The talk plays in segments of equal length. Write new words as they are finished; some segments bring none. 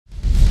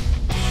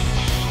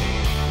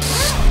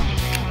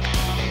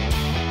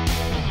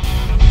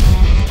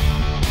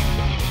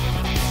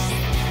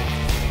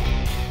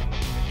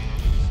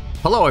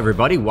Hello,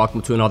 everybody.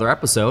 Welcome to another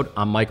episode.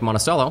 I'm Mike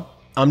Monticello.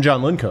 I'm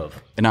John Lincove.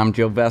 And I'm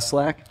Joe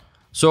Veselak.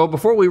 So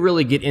before we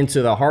really get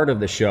into the heart of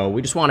the show,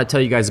 we just want to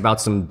tell you guys about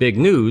some big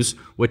news,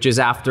 which is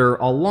after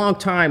a long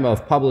time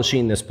of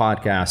publishing this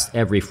podcast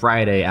every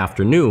Friday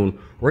afternoon,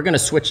 we're going to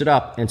switch it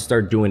up and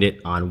start doing it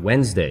on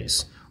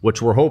Wednesdays,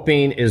 which we're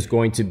hoping is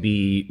going to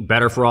be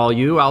better for all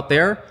you out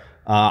there.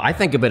 I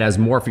think of it as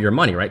more for your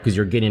money, right? Because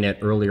you're getting it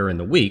earlier in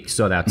the week,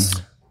 so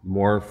that's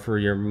more for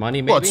your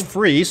money, maybe? Well, it's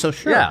free, so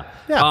sure.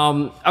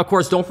 Yeah. Of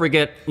course, don't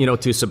forget,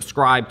 to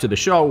subscribe to the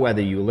show,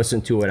 whether you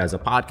listen to it as a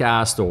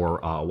podcast or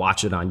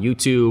watch it on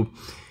YouTube.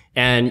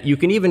 And you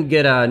can even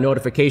get a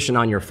notification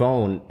on your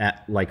phone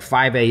at like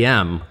 5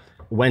 a.m.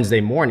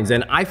 Wednesday mornings.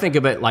 And I think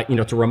of it like,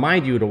 to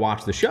remind you to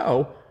watch the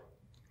show.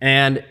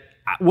 And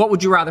what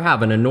would you rather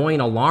have, an annoying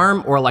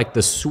alarm or like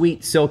the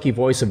sweet, silky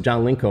voice of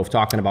John Lincove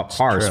talking about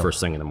cars first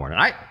thing in the morning?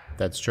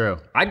 That's true.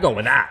 I'd go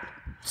with that.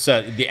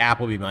 So the app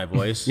will be my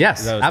voice?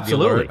 Yes,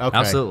 absolutely. Okay,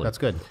 absolutely. That's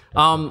good.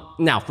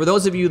 Now, for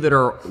those of you that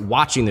are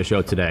watching the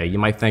show today, you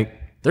might think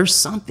there's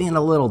something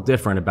a little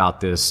different about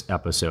this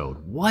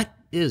episode. What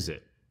is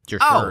it? It's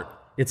your shirt.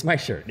 It's my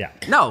shirt, yeah.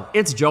 No,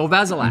 it's Joe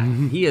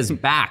Veselak. He is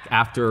back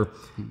after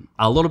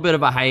a little bit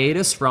of a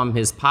hiatus from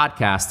his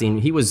podcasting.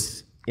 He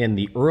was in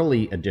the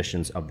early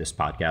editions of this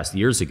podcast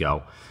years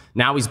ago.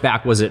 Now he's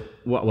back.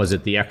 What was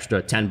it? The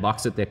extra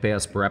 $10 that they pay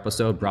us per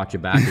episode brought you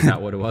back? Is that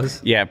what it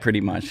was? Yeah,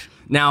 pretty much.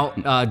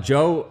 Now,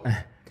 Joe,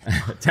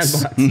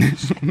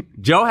 $10.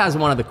 Joe has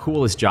one of the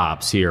coolest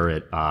jobs here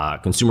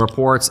at Consumer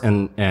Reports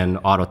and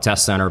Auto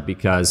Test Center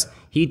because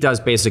he does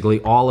basically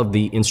all of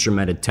the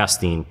instrumented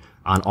testing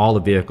on all the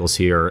vehicles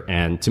here.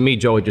 And to me,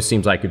 Joe, it just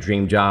seems like a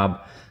dream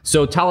job.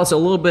 So tell us a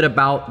little bit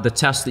about the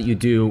tests that you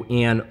do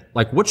and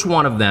like which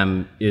one of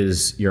them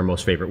is your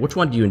most favorite? Which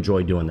one do you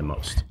enjoy doing the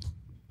most?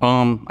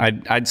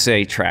 I'd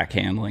say track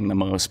handling the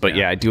most, but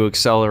yeah, I do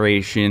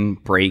acceleration,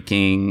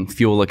 braking,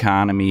 fuel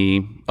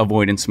economy,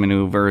 avoidance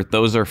maneuver.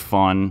 Those are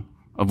fun.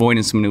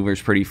 Avoidance maneuver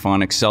is pretty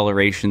fun.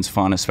 Acceleration's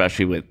fun,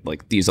 especially with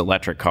like these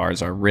electric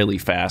cars are really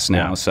fast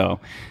now. Yeah.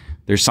 So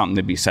there's something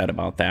to be said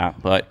about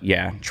that. But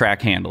yeah,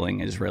 track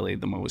handling is really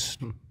the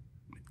most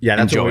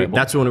enjoyable.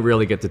 That's when we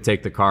really get to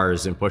take the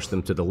cars and push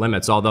them to the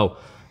limits. Although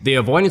the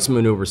avoidance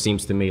maneuver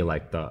seems to me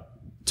like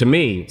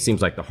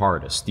seems like the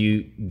hardest.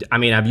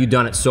 Have you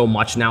done it so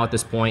much now at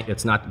this point?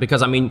 It's not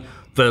because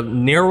the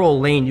narrow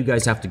lane you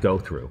guys have to go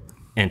through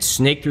and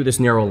snake through this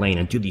narrow lane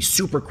and do these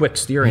super quick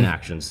steering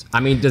actions.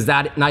 Does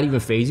that not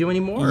even faze you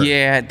anymore?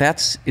 Yeah,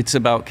 it's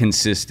about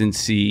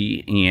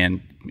consistency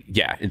and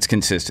it's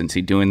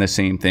consistency, doing the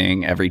same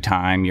thing every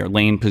time. Your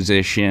lane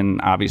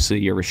position, obviously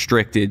you're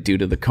restricted due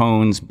to the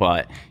cones,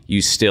 but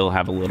you still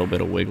have a little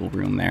bit of wiggle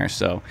room there.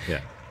 So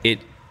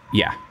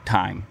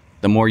time.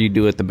 The more you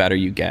do it, the better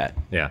you get.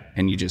 Yeah.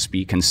 And you just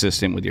be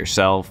consistent with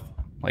yourself.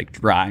 Like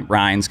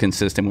Ryan's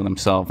consistent with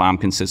himself, I'm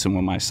consistent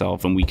with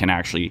myself, and we can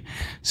actually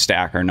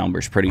stack our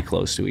numbers pretty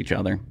close to each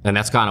other. And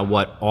that's kind of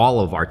what all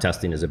of our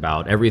testing is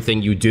about.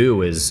 Everything you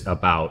do is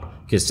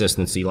about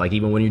consistency. Like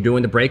even when you're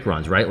doing the brake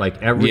runs, right? Like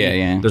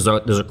there's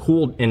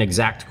an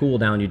exact cool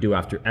down you do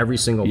after every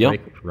single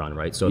brake run,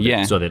 right? So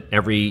that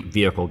every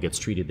vehicle gets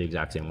treated the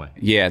exact same way.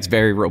 Yeah, it's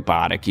very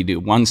robotic. You do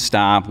one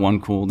stop, one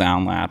cool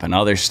down lap,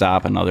 another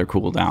stop, another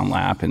cool down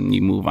lap, and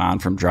you move on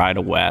from dry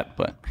to wet.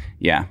 But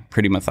yeah,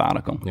 pretty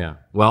methodical. Yeah.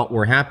 Well,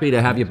 we're happy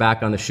to have you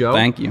back on the show.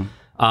 Thank you.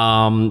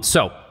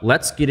 So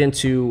let's get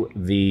into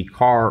the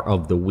car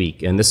of the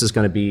week. And this is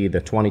going to be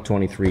the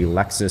 2023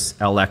 Lexus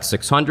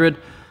LX600.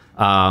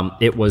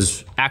 It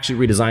was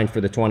actually redesigned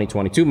for the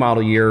 2022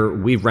 model year.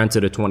 We've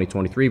rented a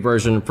 2023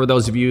 version. For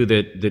those of you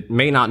that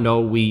may not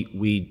know,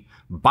 we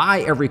buy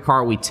every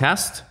car we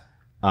test.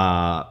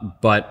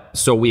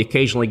 So we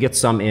occasionally get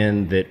some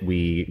in that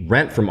we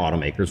rent from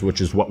automakers,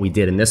 which is what we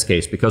did in this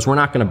case, because we're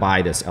not going to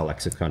buy this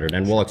LX600,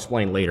 and we'll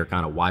explain later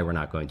kind of why we're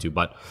not going to.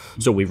 But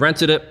so we've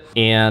rented it,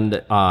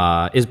 and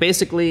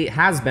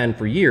has been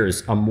for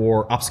years a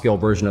more upscale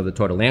version of the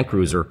Toyota Land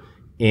Cruiser.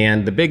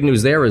 And the big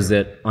news there is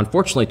that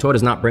unfortunately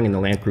Toyota's not bringing the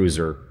Land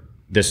Cruiser,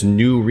 this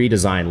new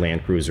redesigned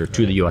Land Cruiser,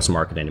 to the U.S.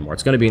 market anymore.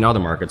 It's going to be in other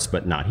markets,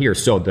 but not here.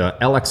 So the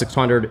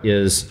LX600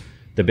 is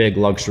the big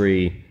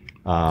luxury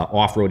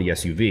off-road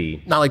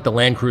SUV. Not like the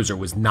Land Cruiser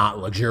was not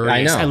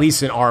luxurious, at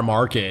least in our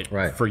market,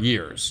 for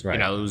years. Right.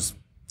 It was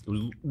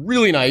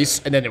really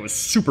nice, and then it was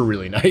super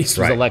really nice.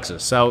 It was a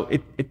Lexus. So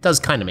it does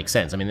kind of make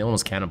sense. They're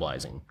almost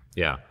cannibalizing.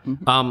 Yeah.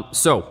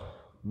 So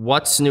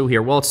what's new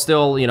here? Well, it's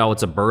still,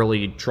 it's a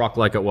burly truck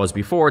like it was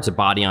before. It's a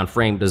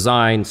body-on-frame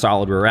design,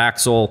 solid rear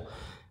axle.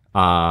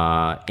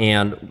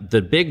 And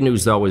the big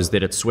news, though, is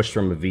that it switched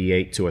from a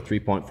V8 to a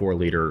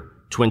 3.4-liter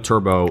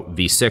twin-turbo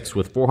V6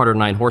 with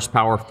 409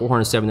 horsepower,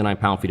 479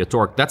 pound-feet of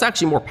torque. That's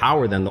actually more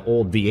power than the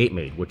old V8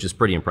 made, which is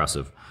pretty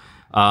impressive.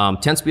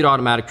 10-speed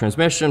automatic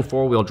transmission,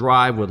 4-wheel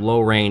drive with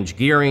low-range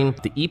gearing.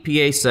 The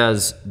EPA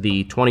says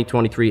the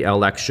 2023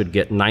 LX should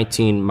get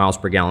 19 miles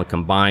per gallon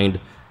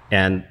combined.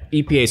 And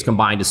EPA's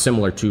combined is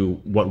similar to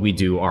what we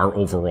do, our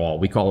overall.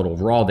 We call it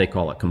overall, they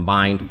call it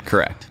combined.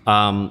 Correct.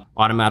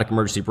 Automatic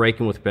emergency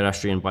braking with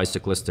pedestrian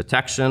bicyclist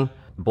detection.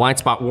 blind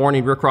spot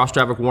warning, rear cross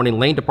traffic warning,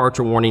 lane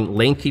departure warning,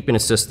 lane keeping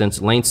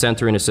assistance, lane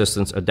centering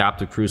assistance,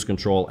 adaptive cruise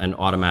control, and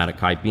automatic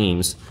high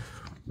beams.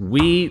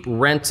 We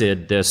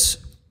rented this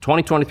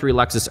 2023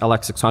 Lexus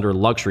LX600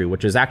 Luxury,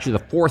 which is actually the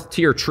 4th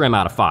tier trim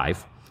out of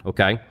 5,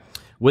 okay,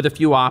 with a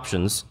few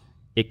options.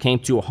 It came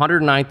to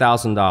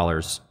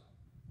 $109,000,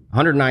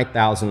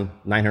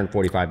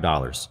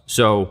 $109,945.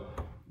 So,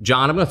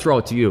 John, I'm going to throw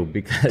it to you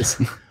because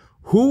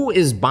who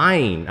is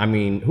buying a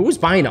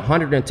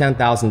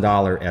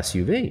 $110,000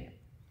 SUV?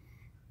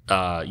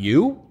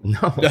 You?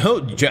 No.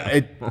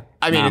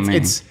 I mean,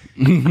 it's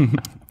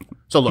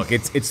so look,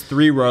 it's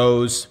 3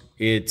 rows.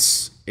 It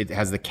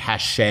has the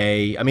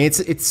cachet. I mean, it's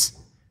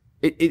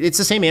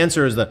the same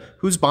answer as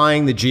who's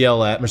buying the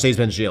GLS,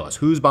 Mercedes-Benz GLS?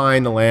 Who's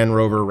buying the Land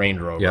Rover, Range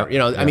Rover? Yep. You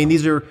know, I mean,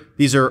 these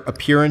are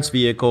appearance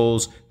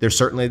vehicles. They're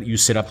certainly, you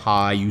sit up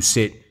high, you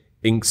sit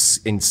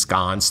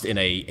ensconced in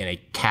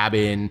a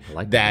cabin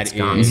that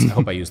is, I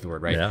hope I used the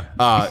word right. Yeah.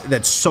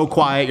 That's so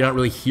quiet, you're not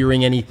really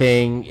hearing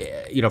anything.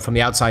 You know, from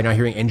the outside, you're not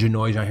hearing engine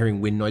noise, you're not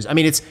hearing wind noise. I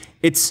mean, it's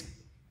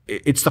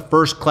the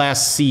first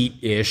class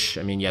seat-ish.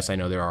 I mean, yes, I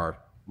know there are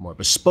more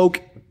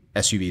bespoke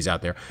SUVs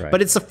out there,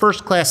 but it's the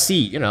first class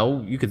seat. You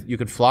know, you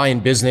could fly in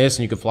business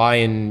and you could fly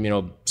in, you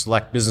know,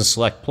 select business,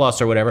 select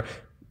plus or whatever.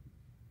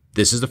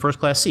 This is the first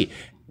class seat.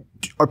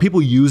 Are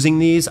people using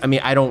these? I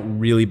mean, I don't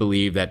really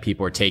believe that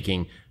people are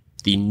taking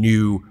the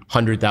new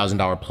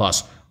 $100,000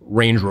 plus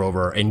Range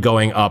Rover and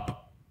going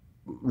up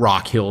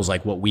rock hills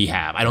like what we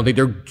have. I don't think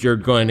you're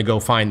going to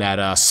go find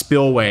that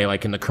spillway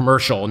like in the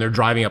commercial, and they're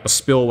driving up a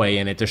spillway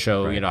in it to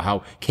show you know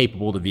how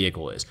capable the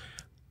vehicle is.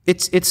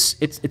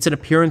 It's an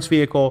appearance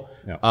vehicle,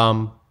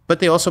 but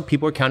they also,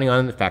 people are counting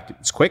on the fact that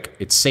it's quick,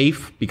 it's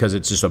safe because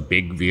it's just a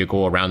big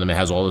vehicle around them. It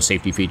has all the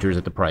safety features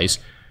at the price.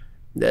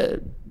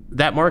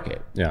 That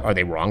market. Yeah. Are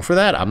they wrong for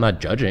that? I'm not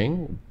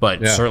judging,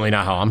 but certainly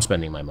not how I'm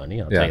spending my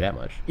money. I'll tell you that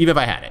much, even if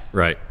I had it.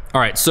 Right.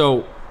 All right.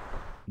 So,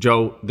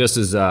 Joe, this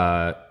is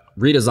a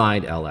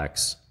redesigned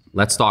LX.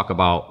 Let's talk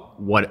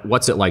about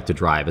what's it like to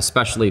drive,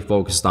 especially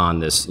focused on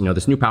this, you know,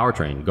 this new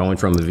powertrain going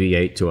from a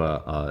V8 to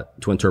a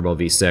twin turbo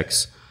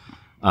V6.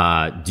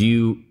 Do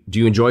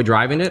you enjoy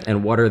driving it,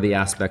 and what are the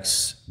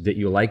aspects that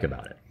you like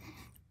about it?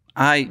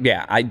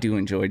 I do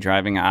enjoy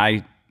driving.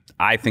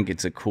 I think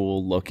it's a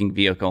cool looking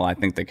vehicle. I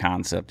think the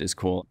concept is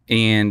cool,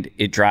 and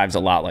it drives a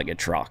lot like a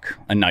truck,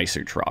 a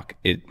nicer truck.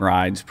 It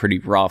rides pretty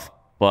rough,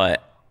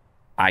 but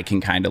I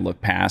can kind of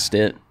look past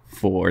it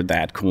for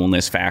that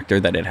coolness factor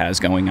that it has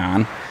going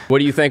on. What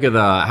do you think of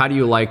how do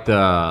you like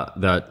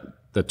the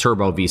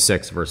turbo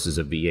V6 versus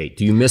a V8?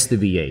 Do you miss the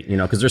V8? You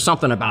know, because there's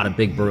something about a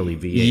big burly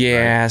V8.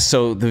 Yeah, right?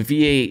 So the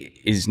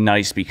V8 is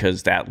nice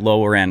because that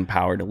lower end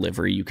power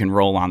delivery, you can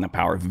roll on the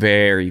power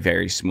very,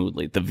 very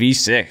smoothly. The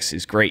V6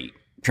 is great.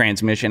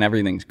 Transmission,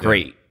 everything's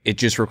great. Yeah. It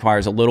just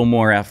requires a little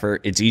more effort.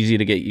 It's easy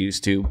to get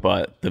used to,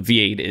 but the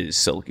V8 is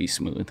silky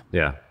smooth.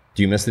 Yeah.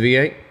 Do you miss the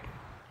V8?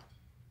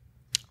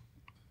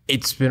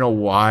 It's been a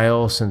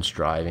while since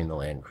driving the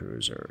Land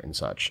Cruiser and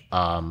such.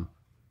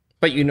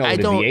 But you know what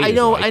I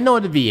know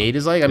what a V8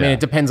 is like. I mean, it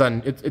depends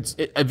on a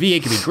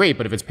V8 can be great,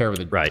 but if it's paired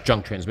with a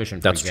junk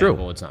transmission, for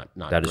example, it's not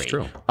that great. Is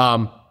true.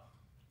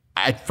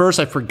 At first,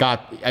 I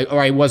forgot,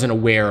 or I wasn't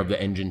aware of the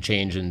engine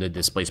change and the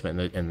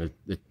displacement and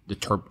the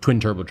twin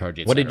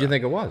turbocharged. What did you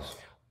think it was?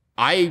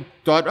 I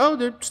thought, oh,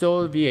 they're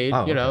still a V8.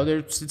 Oh, you know,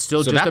 it's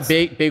still so just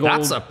a big old.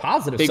 That's a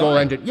positive big sign. old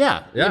engine.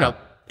 Yeah. You know,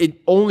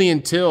 it only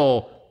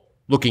until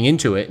looking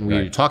into it and we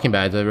were talking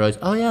about it, I realized,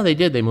 oh yeah, they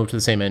did. They moved to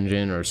the same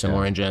engine or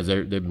similar engine as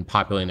they've been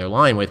populating their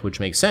line with, which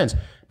makes sense.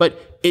 But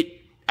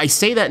I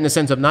say that in the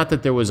sense of not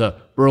that there was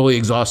a burly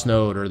exhaust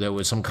note or there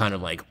was some kind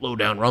of like low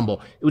down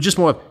rumble. It was just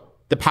more of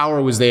the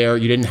power was there.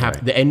 You didn't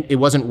have it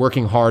wasn't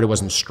working hard. It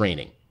wasn't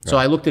straining. So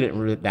I looked at it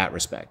in that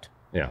respect.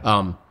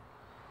 Yeah.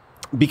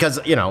 Because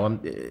you know,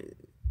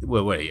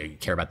 what do you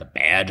care about the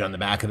badge on the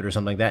back of it or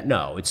something like that?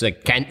 No, it's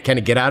like can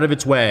it get out of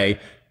its way?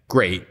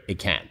 Great, it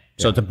can.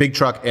 So it's a big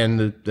truck, and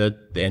the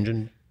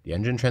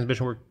engine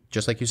transmission worked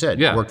just like you said.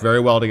 Yeah. It worked very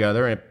well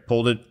together, and it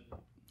pulled it.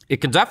 It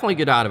can definitely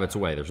get out of its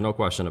way. There's no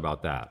question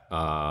about that.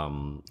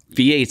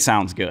 V8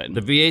 sounds good.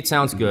 The V8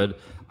 sounds good.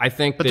 I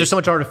think, but there's so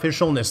much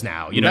artificialness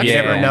now. You know, you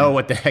never know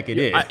what the heck it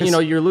is. You know,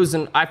 you're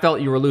losing. I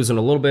felt you were losing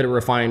a little bit of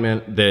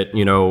refinement that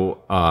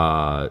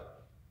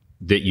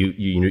that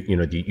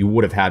you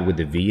would have had with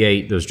the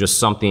V8. There's just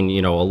something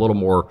a little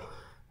more.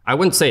 I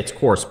wouldn't say it's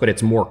coarse, but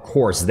it's more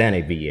coarse than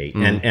a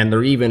V8. And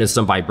there even is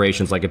some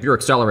vibrations. Like if you're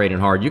accelerating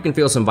hard, you can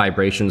feel some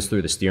vibrations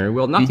through the steering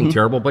wheel. Nothing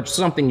terrible, but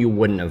something you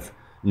wouldn't have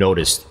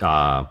noticed.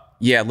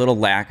 Yeah, a little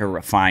lack of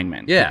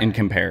refinement in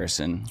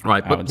comparison.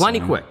 Right, but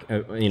plenty quick.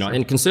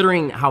 And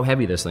considering how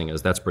heavy this thing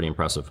is, that's pretty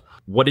impressive.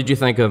 What did you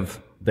think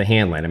of the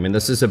handling? I mean,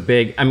 this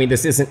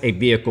isn't a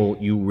vehicle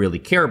you really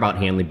care about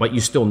handling, but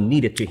you still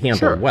need it to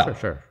handle well.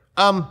 Sure.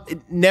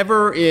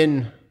 Never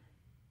in...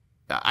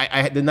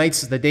 I had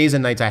the days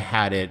and nights I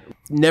had it,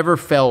 never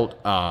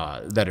felt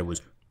that it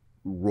was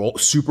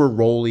super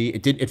rolly.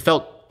 It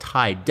felt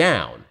tied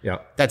down. Yeah.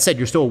 That said,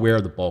 you're still aware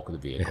of the bulk of the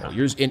vehicle.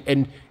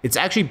 And it's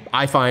actually,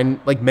 I find,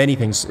 like many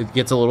things, it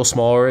gets a little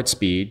smaller at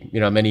speed. You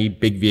know, many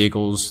big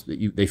vehicles,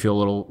 they feel a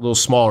little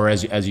smaller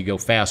as you go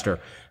faster.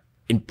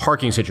 In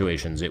parking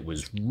situations, it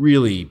was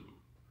really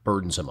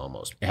burdensome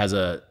almost. It has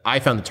I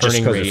found the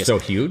turning radius. It's so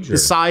huge? The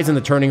size and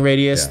the turning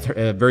radius,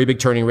 a very big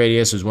turning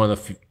radius, is one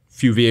of the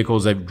few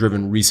vehicles I've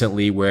driven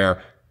recently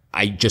where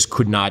I just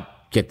could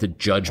not get the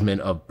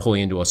judgment of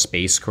pulling into a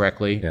space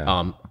correctly.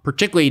 Yeah.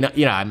 Particularly,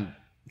 you know,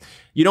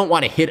 you don't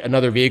want to hit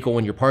another vehicle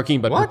when you're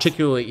parking, but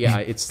particularly,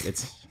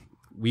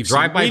 we've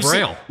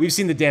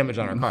seen the damage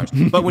on our cars.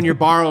 But when you're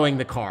borrowing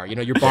the car, you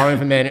know, you're borrowing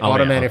from an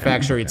auto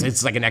manufacturer,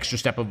 it's like an extra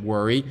step of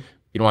worry.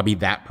 You don't want to be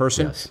that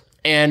person. Yes.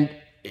 And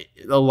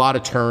a lot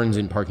of turns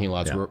in parking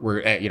lots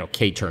were you know,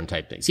 K-turn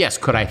type things. Yes,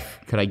 could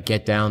I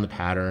get down the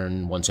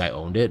pattern once I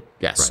owned it?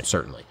 Yes,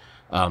 certainly.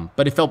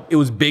 But it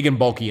was big and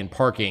bulky in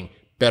parking,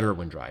 better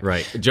when driving.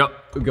 Right. Joe,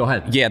 go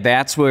ahead. Yeah,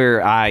 that's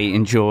where I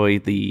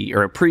enjoy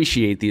or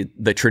appreciate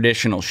the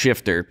traditional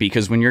shifter,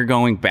 because when you're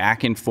going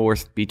back and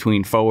forth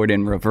between forward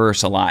and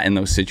reverse a lot in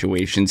those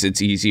situations,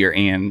 it's easier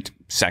and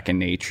second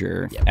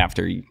nature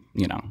after, you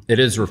know. It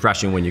is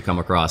refreshing when you come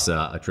across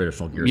a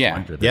traditional gear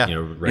selector that, you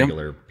know,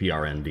 regular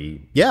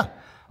PRND. Yeah.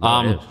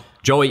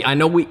 Joey, I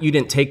know you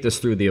didn't take this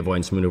through the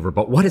avoidance maneuver,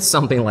 but what is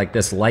something like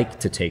this like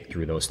to take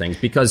through those things?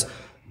 Because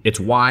it's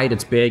wide,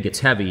 it's big, it's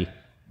heavy.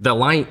 The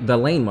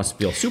lane must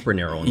feel super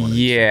narrow in one of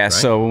these things, right?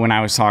 So when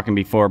I was talking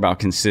before about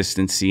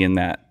consistency and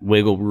that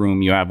wiggle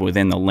room you have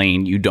within the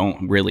lane, you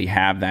don't really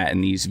have that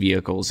in these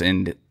vehicles.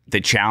 And the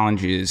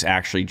challenge is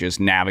actually just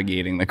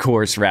navigating the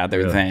course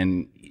rather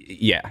than,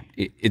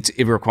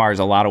 it requires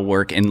a lot of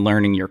work in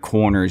learning your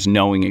corners,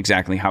 knowing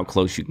exactly how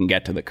close you can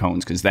get to the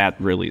cones, because that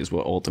really is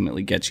what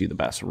ultimately gets you the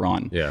best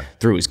run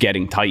through, is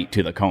getting tight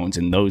to the cones.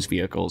 And those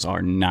vehicles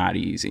are not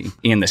easy.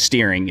 And the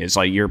steering is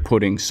like, you're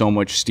putting so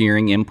much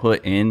steering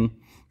input in,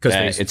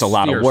 because it's a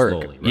lot of work.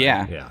 Slowly,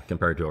 right? Yeah,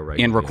 compared to a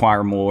regular. And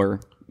require more,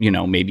 you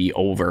know, maybe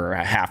over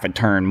a half a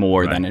turn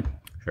more than a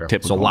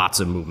typical. So lots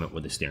of movement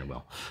with the steering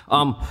wheel.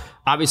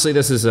 Obviously,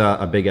 this is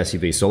a big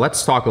SUV. So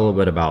let's talk a little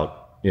bit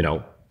about, you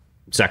know,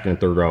 second and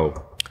third row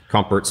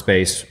comfort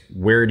space.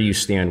 Where do you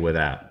stand with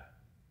that?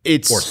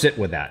 Or sit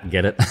with that?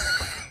 Get it?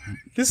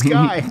 This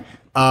guy,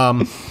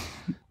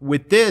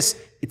 with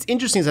this, it's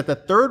interesting is that the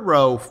third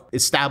row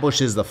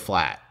establishes the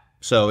flat.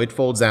 So it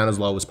folds down as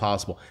low as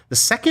possible. The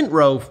second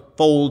row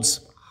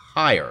folds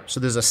higher. So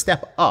there's a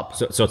step up.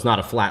 So it's not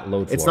a flat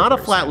load floor. It's not a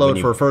flat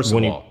load for first of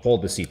all. When you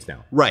fold the seats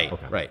down. Right,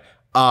 right.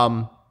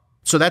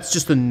 So that's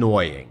just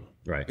annoying.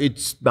 Right.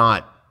 It's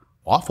not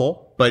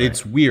awful, but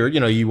it's weird.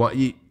 You know,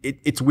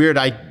 it's weird.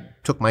 I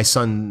took both my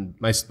son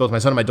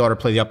and my daughter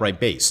play the upright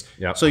bass.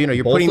 Yep. So, you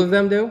know, both of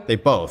them do? They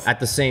both. At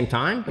the same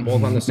time? They're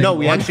both on the same No,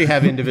 we one? actually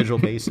have individual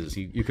bases.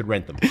 You could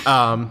rent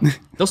them.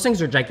 Those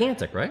things are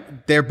gigantic,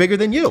 right? They're bigger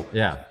than you.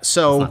 Yeah.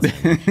 So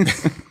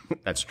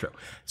that's true.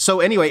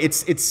 So anyway,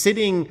 it's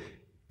sitting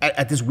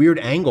at this weird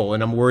angle,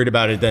 and I'm worried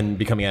about it then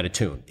becoming out of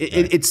tune.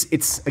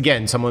 It's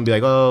again, someone would be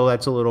like, oh,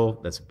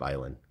 that's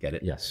violin. Get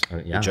it? Yes.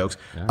 The jokes.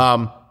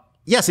 Yeah.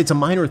 Yes, it's a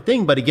minor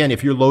thing, but again,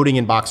 if you're loading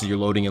in boxes, you're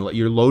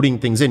loading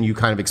things in, you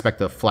kind of expect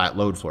a flat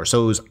load floor.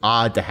 So it was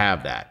odd to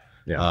have that.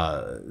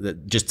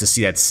 Just to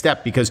see that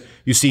step, because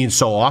you see it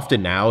so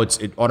often now,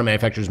 auto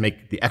manufacturers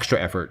make the extra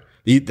effort.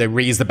 They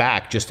raise the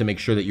back just to make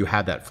sure that you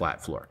have that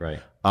flat floor.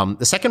 Right.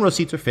 The second row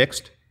seats are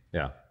fixed.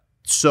 Yeah.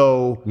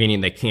 So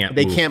meaning they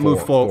can't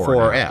move forward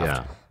or aft.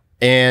 Yeah.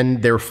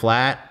 And they're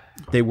flat.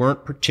 They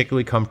weren't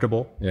particularly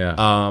comfortable. Yeah.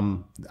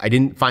 I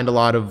didn't find a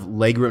lot of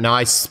leg room. Now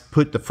I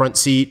put the front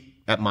seat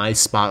at my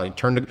spot.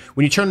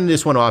 When you turn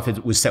this one off,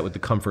 it was set with the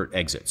comfort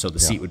exit, so the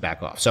seat would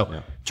back off.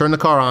 So turn the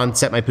car on,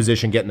 set my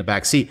position, get in the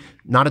back seat.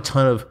 Not a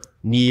ton of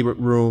knee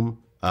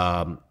room.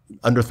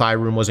 Under thigh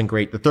room wasn't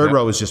great. The third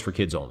row is just for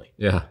kids only.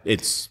 Yeah.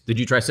 Did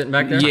you try sitting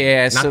back there?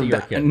 Yeah. Not that you're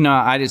a kid.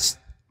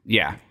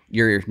 No,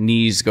 your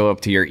knees go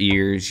up to your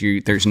ears.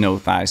 There's no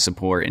thigh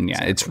support, and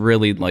it's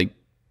really like,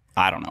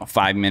 I don't know,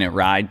 5-minute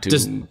ride to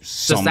does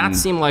that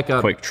seem like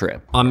a quick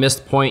trip? A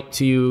missed point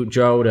to you,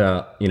 Joe,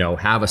 to, you know,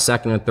 have a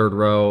second and third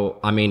row?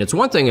 I mean, it's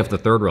one thing if the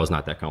third row is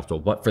not that comfortable,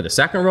 but for the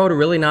second row to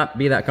really not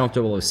be that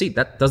comfortable of a seat,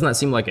 that doesn't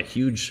seem like a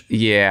huge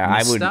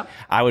misstep?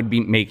 I would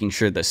be making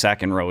sure the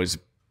second row is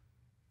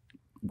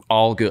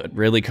all good,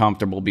 really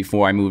comfortable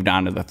before I moved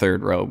on to the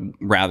third row,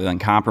 rather than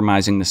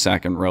compromising the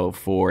second row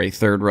for a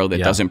third row that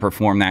doesn't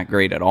perform that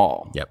great at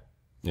all. Yep.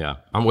 Yeah,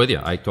 I'm with you.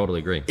 I totally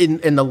agree.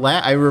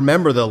 I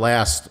remember the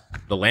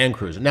Land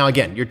Cruiser. Now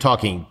again, you're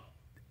talking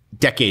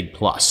decade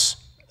plus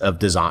of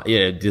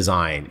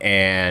design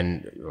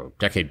and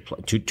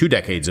two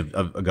decades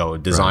ago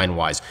design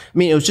wise. I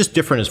mean, it was just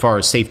different as far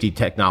as safety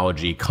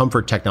technology,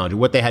 comfort technology,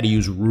 what they had to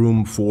use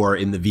room for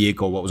in the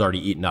vehicle, what was already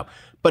eaten up.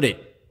 But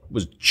it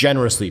was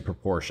generously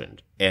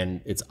proportioned,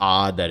 and it's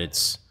odd that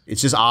it's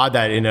just odd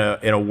that in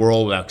a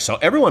world like, so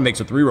everyone makes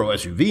a 3-row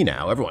SUV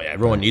now.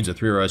 Everyone needs a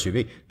 3-row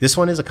SUV. This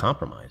one is a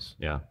compromise.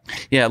 Yeah.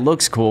 Yeah, it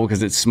looks cool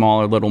because it's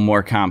smaller, a little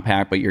more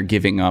compact, but you're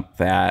giving up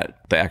the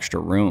extra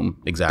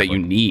room that you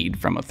need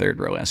from a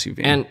 3rd-row SUV.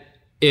 And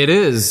It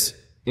is,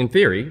 in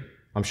theory,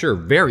 I'm sure,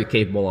 very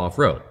capable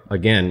off-road.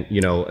 Again,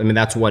 you know, I mean,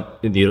 that's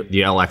what the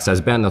LX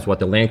has been. That's what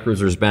the Land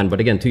Cruiser has been. But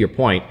again, to your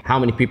point, how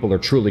many people are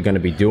truly going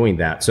to be doing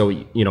that? So,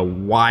 you know,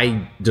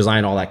 why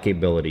design all that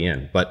capability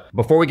in? But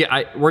before we get,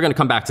 we're going to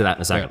come back to that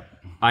in a second.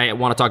 I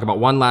want to talk about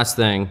one last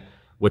thing,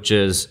 which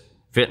is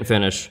fit and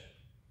finish.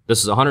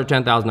 This is a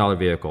 $110,000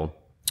 vehicle.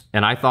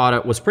 And I thought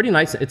it was pretty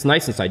nice. It's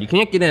nice inside. You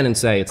can't get in and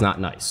say it's not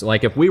nice.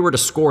 Like if we were to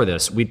score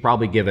this, we'd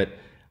probably give it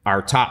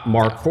our top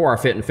mark for our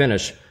fit and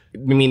finish. I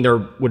mean, there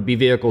would be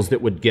vehicles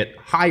that would get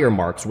higher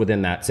marks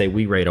within that. Say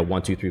we rate a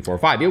 1, 2, 3, 4,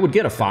 5. It would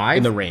get a 5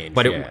 in the range,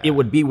 but it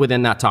would be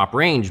within that top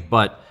range.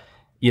 But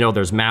you know,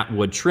 there's matte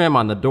wood trim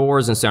on the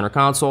doors and center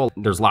console.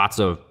 There's lots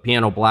of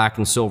piano black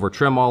and silver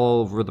trim all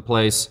over the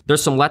place.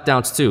 There's some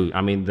letdowns too. I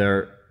mean,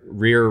 their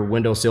rear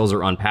window sills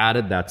are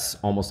unpadded. That's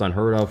almost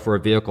unheard of for a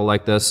vehicle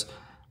like this.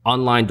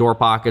 Unlined door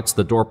pockets.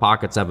 The door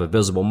pockets have a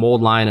visible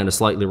mold line and a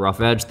slightly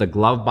rough edge. The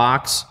glove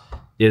box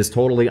is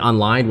totally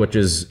unlined, which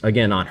is,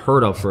 again,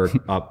 unheard of for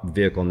a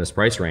vehicle in this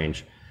price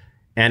range.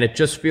 And it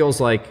just feels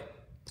like,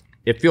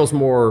 it feels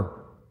like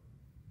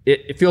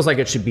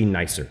it should be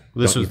nicer.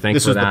 This don't was, you think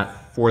this for was that?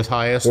 the fourth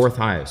highest? Fourth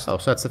highest. Oh,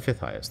 so that's the fifth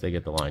highest. They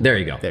get the line. There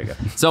you go. There you go.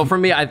 So for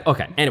me,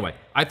 okay, anyway,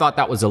 I thought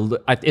that was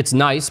it's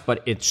nice,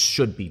 but it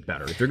should be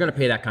better. If you're going to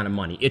pay that kind of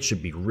money, it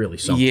should be really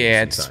something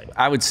inside.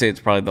 I would say it's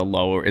probably the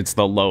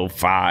low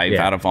 5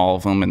 out of all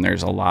of them, and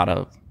there's a lot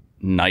of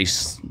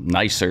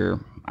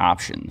nicer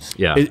options.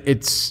 Yeah.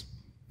 It's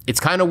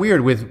kind of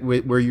weird with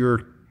where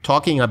you're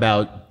talking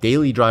about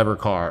daily driver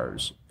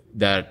cars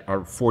that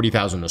are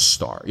 40,000 a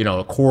star, you know,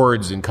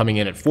 Accords and coming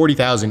in at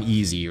 40,000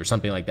 easy or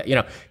something like that. You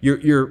know,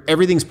 you're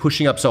everything's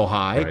pushing up so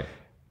high. Right.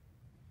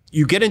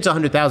 You get into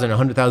 100,000,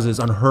 100,000 is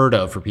unheard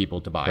of for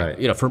people to buy. Right.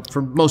 You know,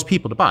 for most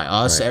people to buy.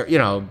 Us, you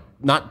know,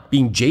 not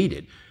being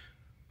jaded.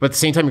 But at the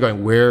same time, you're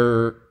going,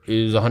 where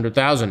is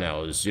 100,000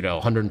 now? Is, you know,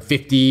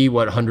 150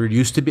 what 100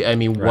 used to be? I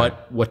mean,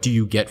 what do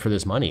you get for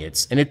this money? I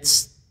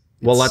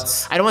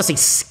don't want to say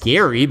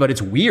scary, but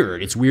it's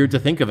weird. It's weird to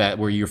think of it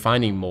where you're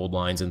finding mold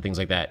lines and things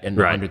like that in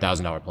a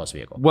 $100,000 plus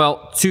vehicle.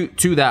 Well,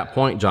 to that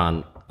point,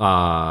 John,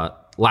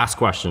 last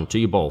question to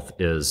you both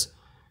is,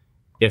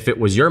 if it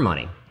was your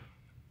money,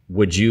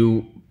 would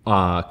you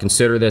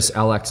consider this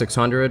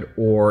LX600,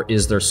 or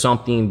is there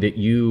something that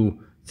you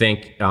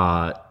think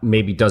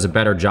maybe does a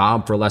better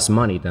job for less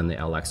money than the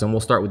LX? And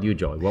we'll start with you,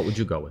 Joey. What would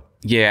you go with?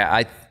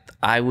 Yeah,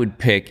 I would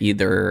pick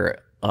either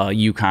a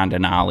Yukon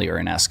Denali or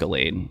an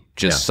Escalade.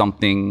 Just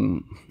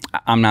something.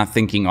 I'm not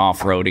thinking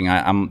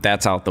off-roading.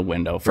 that's out the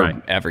window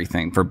for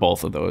everything, for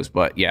both of those.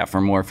 But yeah,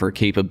 for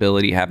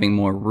capability, having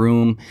more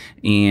room,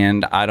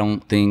 and I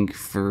don't think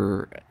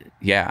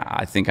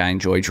I think I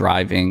enjoy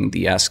driving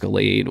the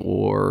Escalade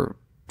or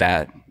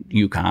that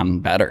Yukon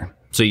better.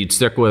 So you'd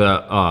stick with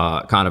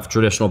a kind of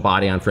traditional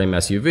body-on-frame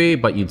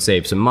SUV, but you'd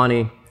save some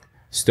money,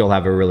 still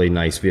have a really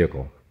nice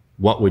vehicle.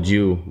 What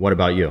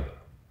about you?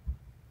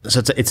 So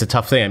it's a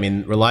tough thing. I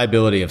mean,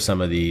 reliability of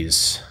some of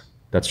these.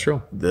 That's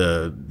true.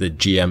 The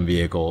GM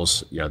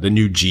vehicles, you know, the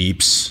new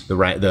Jeeps, the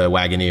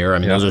Wagoneer. I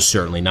mean, those are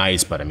certainly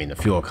nice, but I mean, the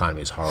fuel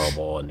economy is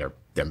horrible and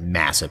they're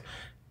massive.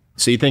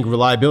 So you think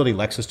reliability,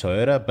 Lexus,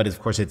 Toyota, but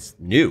of course it's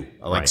new.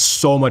 Like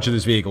so much of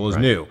this vehicle is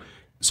new.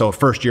 So a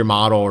first-year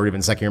model or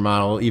even second-year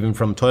model, even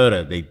from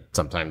Toyota, they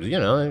sometimes, you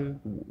know,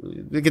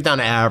 they get down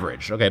to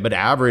average. Okay, but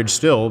average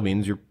still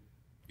means you're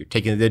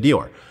taking the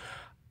dealer.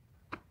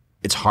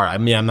 It's hard. I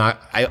mean,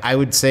 I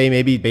would say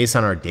maybe based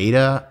on our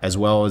data as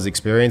well as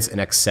experience, an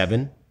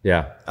X7.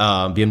 Yeah.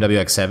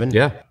 BMW X7.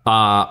 Yeah.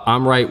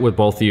 I'm right with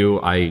both of you.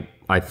 I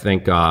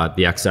think the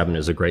X7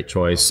 is a great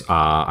choice.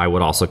 I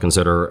would also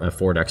consider a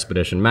Ford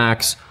Expedition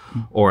Max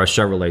or a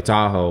Chevrolet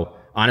Tahoe.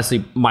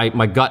 Honestly,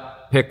 my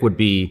gut pick would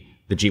be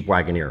the Jeep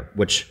Wagoneer,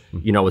 which,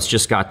 you know, it's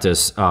just got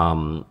this,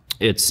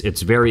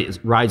 it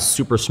rides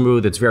super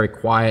smooth. It's very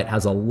quiet,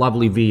 has a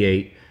lovely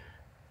V8.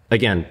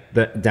 Again,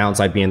 the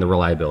downside being the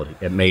reliability.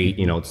 It may,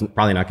 you know, it's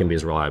probably not going to be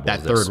as reliable that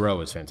as this. Third row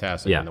is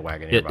fantastic in the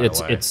Wagoneer, by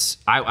the way.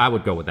 I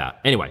would go with that.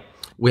 Anyway,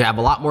 we have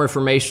a lot more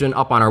information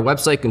up on our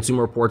website,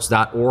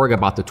 consumerreports.org,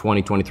 about the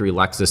 2023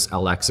 Lexus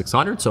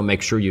LX600, so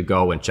make sure you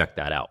go and check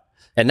that out.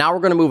 And now we're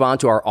going to move on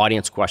to our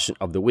audience question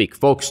of the week.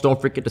 Folks, don't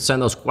forget to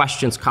send those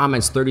questions,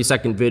 comments,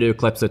 30-second video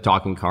clips at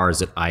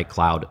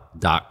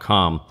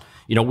talkingcars@icloud.com.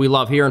 You know, we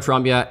love hearing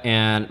from you,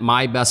 and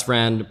my best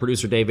friend,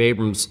 producer Dave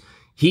Abrams,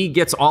 he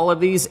gets all of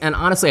these, and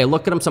honestly, I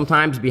look at him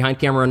sometimes behind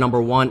camera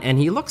number one, and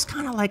he looks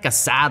kind of like a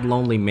sad,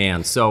 lonely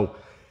man. So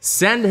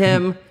send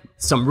him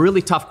some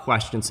really tough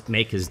questions.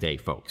 Make his day,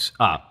 folks.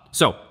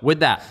 So with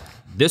that,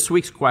 this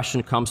week's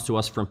question comes to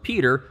us from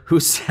Peter,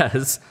 who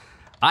says,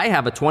 I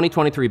have a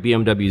 2023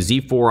 BMW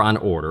Z4 on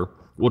order,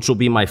 which will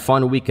be my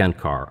fun weekend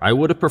car. I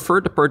would have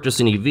preferred to purchase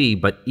an EV,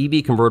 but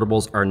EV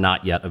convertibles are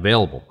not yet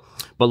available.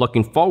 But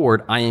looking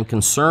forward, I am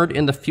concerned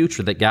in the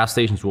future that gas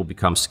stations will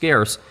become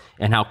scarce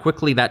and how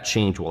quickly that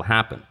change will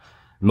happen.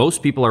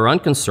 Most people are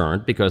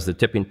unconcerned because the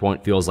tipping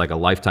point feels like a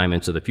lifetime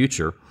into the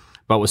future.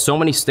 But with so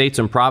many states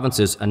and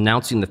provinces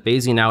announcing the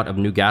phasing out of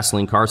new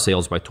gasoline car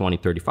sales by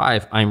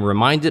 2035, I am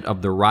reminded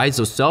of the rise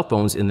of cell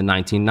phones in the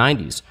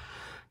 1990s.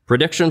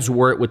 Predictions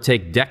were it would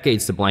take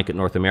decades to blanket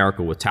North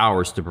America with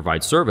towers to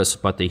provide service,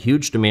 but the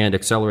huge demand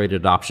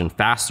accelerated adoption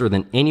faster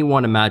than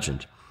anyone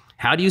imagined.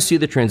 How do you see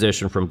the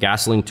transition from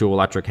gasoline to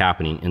electric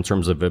happening in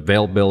terms of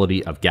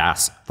availability of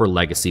gas for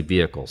legacy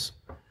vehicles?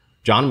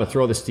 John, I'm going to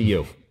throw this to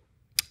you.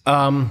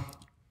 We're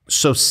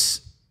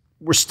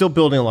still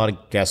building a lot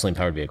of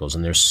gasoline-powered vehicles,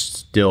 and there's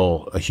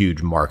still a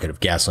huge market of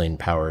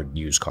gasoline-powered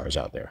used cars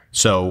out there.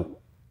 So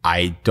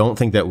I don't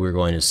think that we're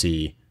going to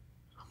see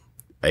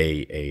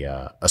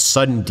a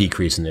sudden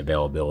decrease in the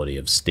availability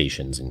of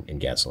stations in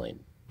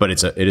gasoline. But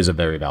it is a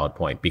very valid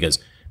point, because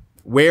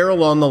where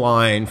along the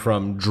line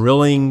from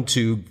drilling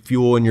to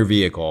fuel in your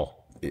vehicle,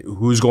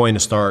 who's going to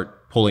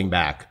start pulling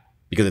back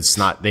because it's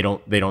not, they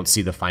don't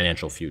see the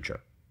financial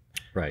future.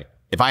 Right.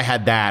 If I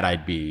had that,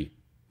 I'd be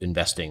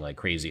investing like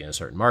crazy in a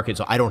certain market.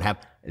 So I don't have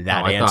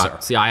that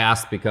answer. I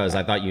asked because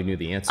I thought you knew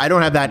the answer. I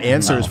don't have that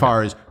answer as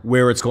far as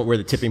where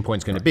the tipping point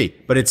is going to be.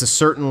 But it's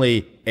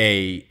certainly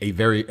a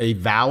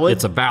valid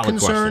concern.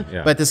 Question.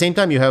 Yeah. But at the same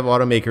time, you have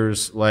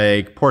automakers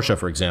like Porsche,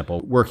 for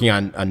example, working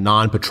on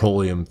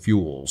non-petroleum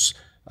fuels.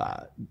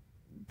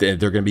 They're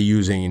going to be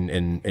using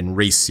in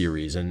race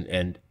series,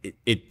 and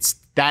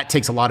that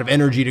takes a lot of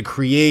energy to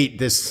create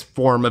this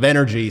form of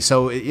energy.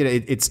 So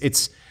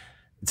it's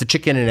a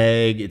chicken and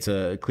egg. It's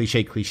a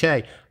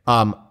cliche.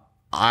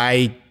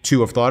 I too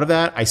have thought of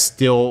that. I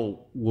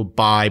still will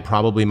buy,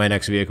 probably my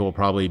next vehicle will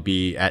probably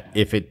be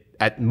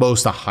at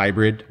most a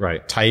hybrid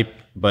type,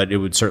 but it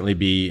would certainly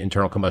be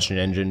internal combustion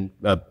engine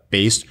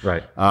based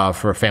for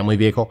a family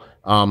vehicle.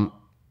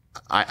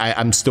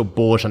 I'm still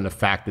bullish on the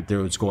fact that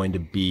there is going to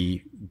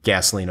be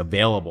gasoline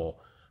available.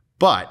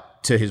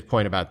 But to his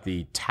point about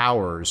the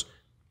towers,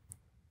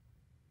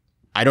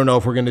 I don't know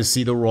if we're going to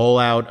see the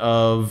rollout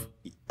of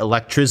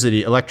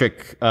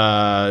electric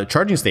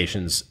charging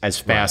stations as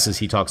fast as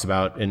he talks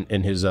about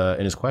in his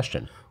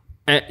question.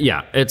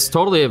 Yeah, it's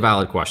totally a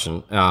valid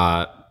question.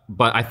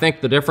 But I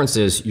think the difference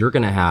is you're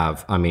going to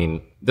have,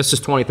 this is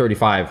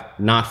 2035,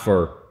 not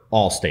for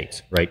all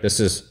states, right? This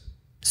is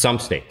some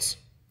states.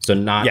 So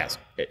not, yes.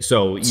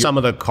 So some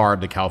of the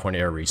CARB, the California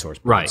Air Resource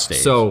Board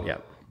states.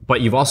 So,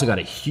 but you've also got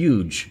a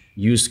huge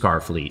used car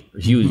fleet,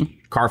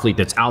 car fleet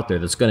that's out there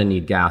that's going to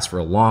need gas for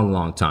a long,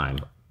 long time.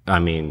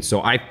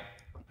 So I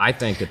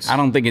think I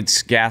don't think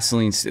it's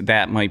gasoline.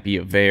 That might be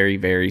a very,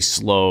 very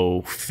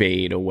slow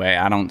fade away.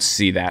 I don't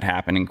see that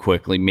happening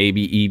quickly.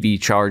 Maybe EV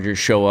chargers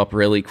show up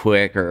really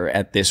quick, or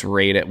at this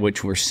rate at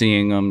which we're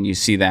seeing them, you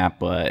see that.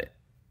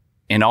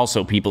 And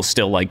also people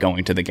still like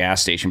going to the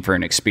gas station for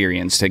an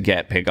experience to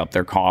pick up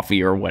their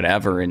coffee or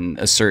whatever. And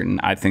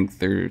I think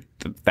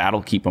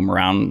that'll keep them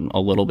around a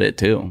little bit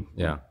too.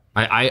 Yeah.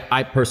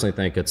 I personally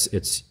think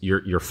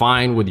you're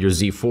fine with your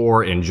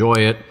Z4. Enjoy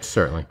it.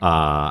 Certainly.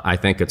 I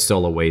think it's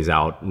still a ways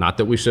out. Not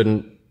that we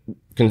shouldn't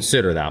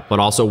consider that, but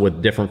also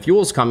with different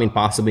fuels coming,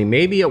 possibly,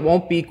 maybe it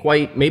won't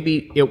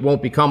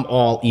become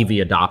all EV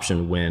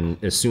adoption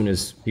as soon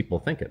as people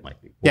think it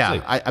might be. We'll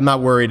see. I'm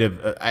not worried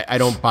I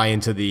don't buy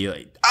into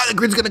the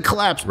grid's going to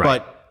collapse,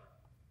 but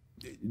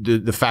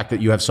the fact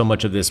that you have so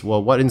much of this,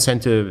 well, what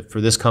incentive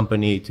for this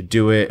company to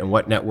do it, and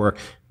what network,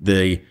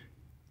 the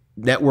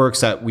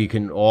networks that you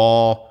can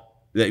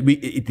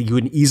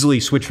easily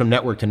switch from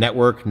network to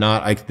network,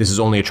 not this is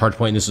only a charge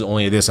point, this is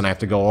only this, and I have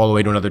to go all the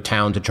way to another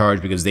town to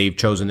charge because they've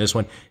chosen this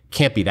one.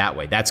 Can't be that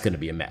way. That's going to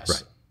be a mess.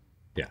 Right.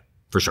 Yeah,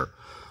 for sure.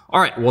 All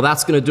right. Well,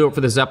 that's going to do it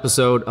for this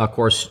episode. Of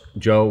course,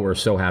 Joe, we're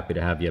so happy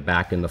to have you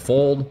back in the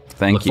fold.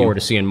 Thank you. Look forward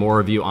to seeing more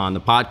of you on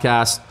the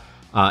podcast.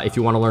 If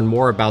you want to learn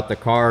more about the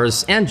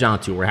cars, and John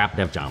too, we're happy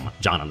to have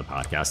John on the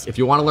podcast. If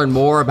you want to learn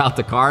more about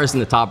the cars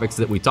and the topics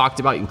that we talked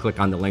about, you can click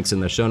on the links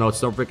in the show notes.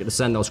 Don't forget to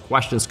send those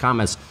questions,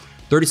 comments,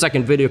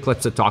 30-second video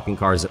clips at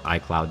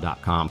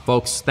talkingcars@icloud.com.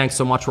 Folks, thanks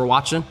so much for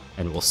watching,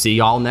 and we'll see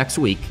y'all next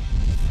week.